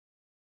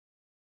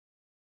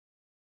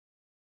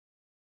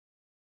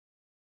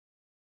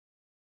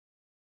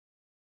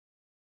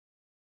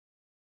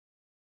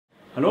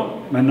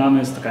Hallo, mein Name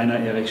ist Rainer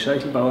Erich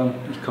Scheichelbauer,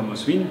 ich komme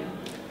aus Wien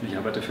und ich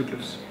arbeite für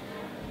Glyphs.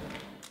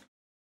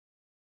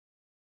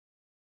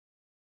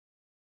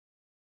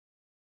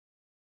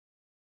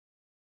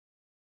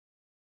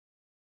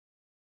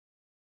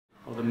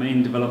 Well, the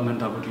main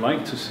development I would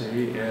like to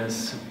see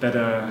is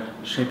better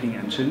shaping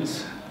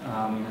engines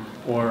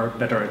or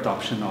better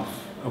adoption of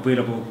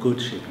available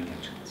good shaping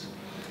engines.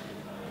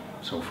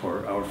 So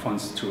for our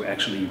fonts to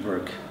actually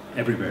work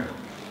everywhere,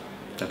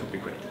 that would be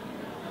great.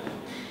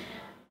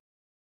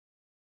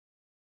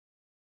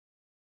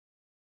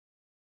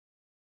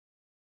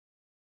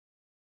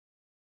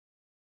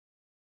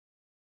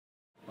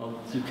 Well,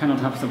 you cannot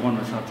have the one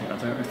without the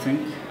other, I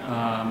think.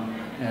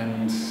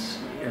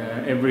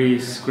 Every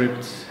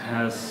script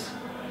has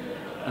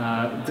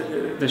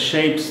the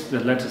shapes the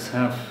letters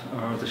have,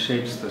 or the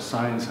shapes the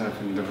signs have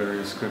in the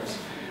various scripts,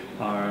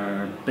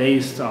 are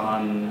based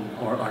on,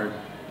 or are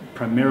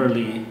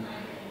primarily,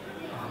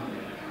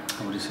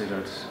 how would you say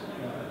that,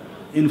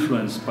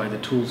 influenced by the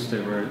tools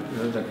that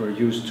were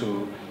used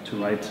to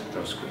write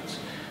those scripts.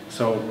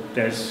 So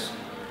there's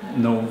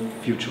no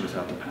future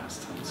without the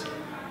past, I would say.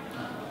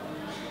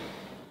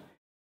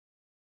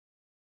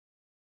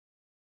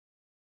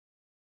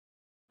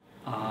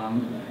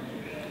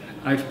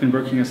 I've been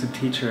working as a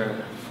teacher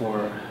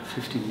for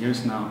 15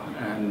 years now,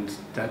 and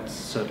that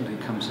certainly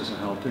comes as a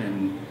help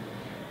in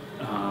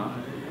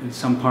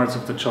some parts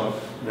of the job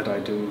that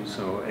I do,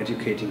 so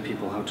educating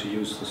people how to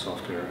use the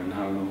software and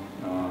how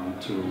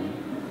to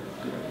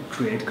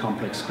create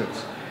complex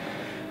scripts.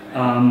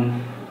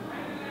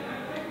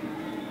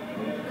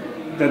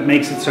 That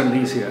makes it certainly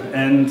easier.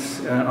 And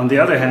on the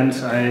other hand,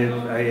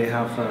 I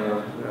have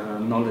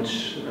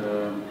knowledge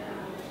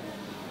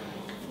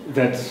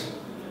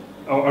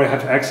or I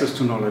have access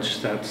to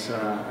knowledge that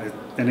I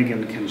then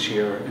again can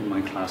share in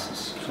my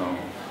classes.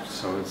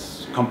 So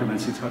it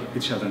complements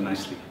each other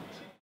nicely.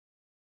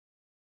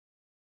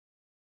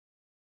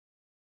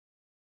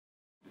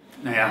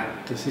 Naja,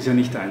 das ist ja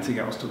nicht der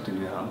einzige Ausdruck,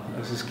 den wir haben.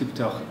 Also es gibt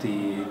auch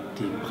die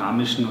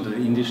bramischen oder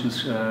indischen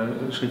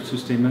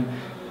Schriftsysteme,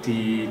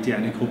 die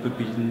eine Gruppe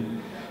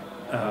bilden.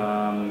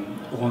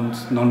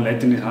 Und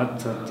Non-Latin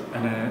hat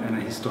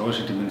eine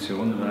historische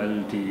Dimension,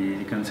 weil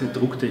die ganze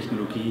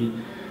Drucktechnologie,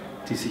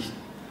 die sich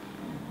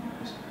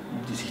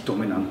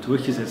dominant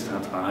durchgesetzt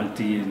hat, war halt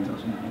die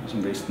aus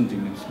dem Westen, die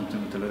mit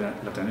der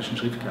lateinischen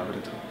Schrift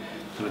gearbeitet hat.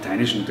 Der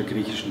lateinischen, der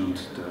griechischen und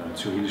der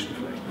cyrillischen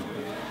vielleicht noch.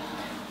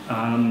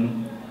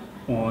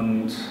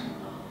 Und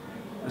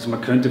also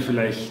man könnte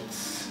vielleicht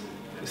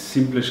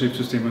simple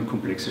Schriftsysteme und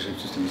komplexe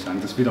Schriftsysteme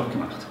sagen, das wird auch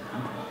gemacht.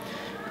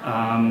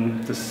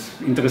 Das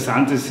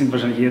Interessante sind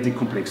wahrscheinlich eher die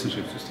komplexen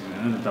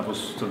Schriftsysteme, da wo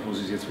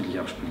es jetzt wirklich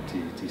abspielt,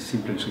 die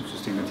simplen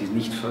Schriftsysteme, die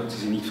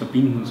sich nicht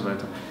verbinden und so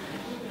weiter.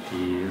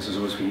 Also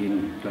sowas wie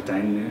in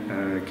Latein,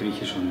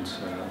 Griechisch und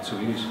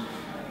Cyrillisch,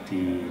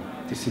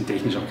 die sind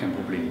technisch auch kein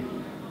Problem.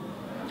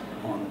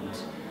 Und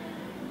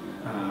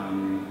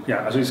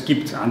ja, also es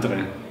gibt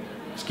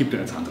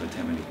bereits andere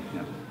Termini.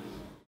 Ja.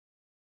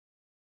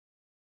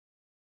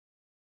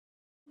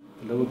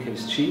 The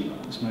lowercase g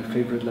is my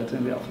favorite letter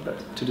in the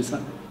alphabet to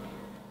design.